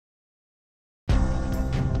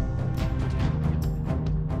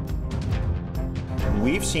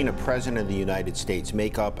When we've seen a president of the United States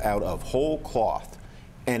make up out of whole cloth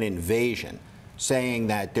an invasion, saying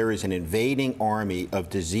that there is an invading army of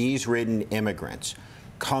disease-ridden immigrants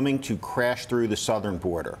coming to crash through the southern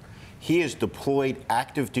border, he has deployed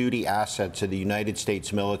active duty assets of the United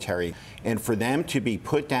States military, and for them to be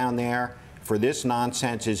put down there for this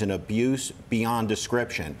nonsense is an abuse beyond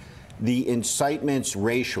description. The incitements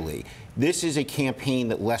racially, this is a campaign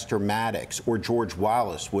that Lester Maddox or George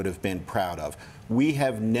Wallace would have been proud of. We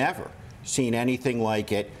have never seen anything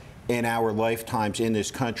like it in our lifetimes in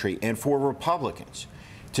this country. And for Republicans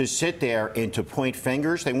to sit there and to point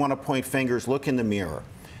fingers, they want to point fingers, look in the mirror.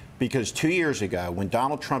 Because 2 years ago, when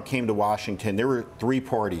Donald Trump came to Washington, there were three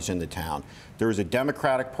parties in the town. There was a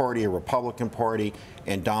Democratic Party, a Republican Party,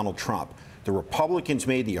 and Donald Trump. The Republicans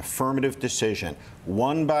made the affirmative decision,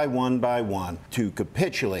 one by one, to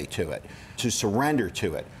capitulate to it, to surrender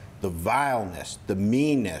to it. The vileness, the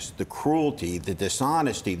meanness, the cruelty, the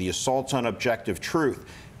dishonesty, the assaults on objective truth,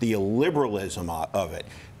 the illiberalism of it,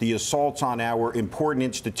 the assaults on our important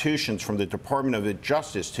institutions from the Department of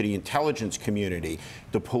Justice to the intelligence community,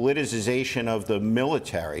 the politicization of the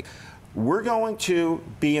military. We're going to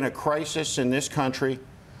be in a crisis in this country,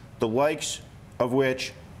 the likes of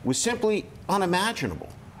which was simply unimaginable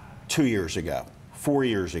 2 years ago, 4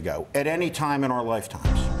 years ago, at any time in our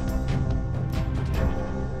lifetimes.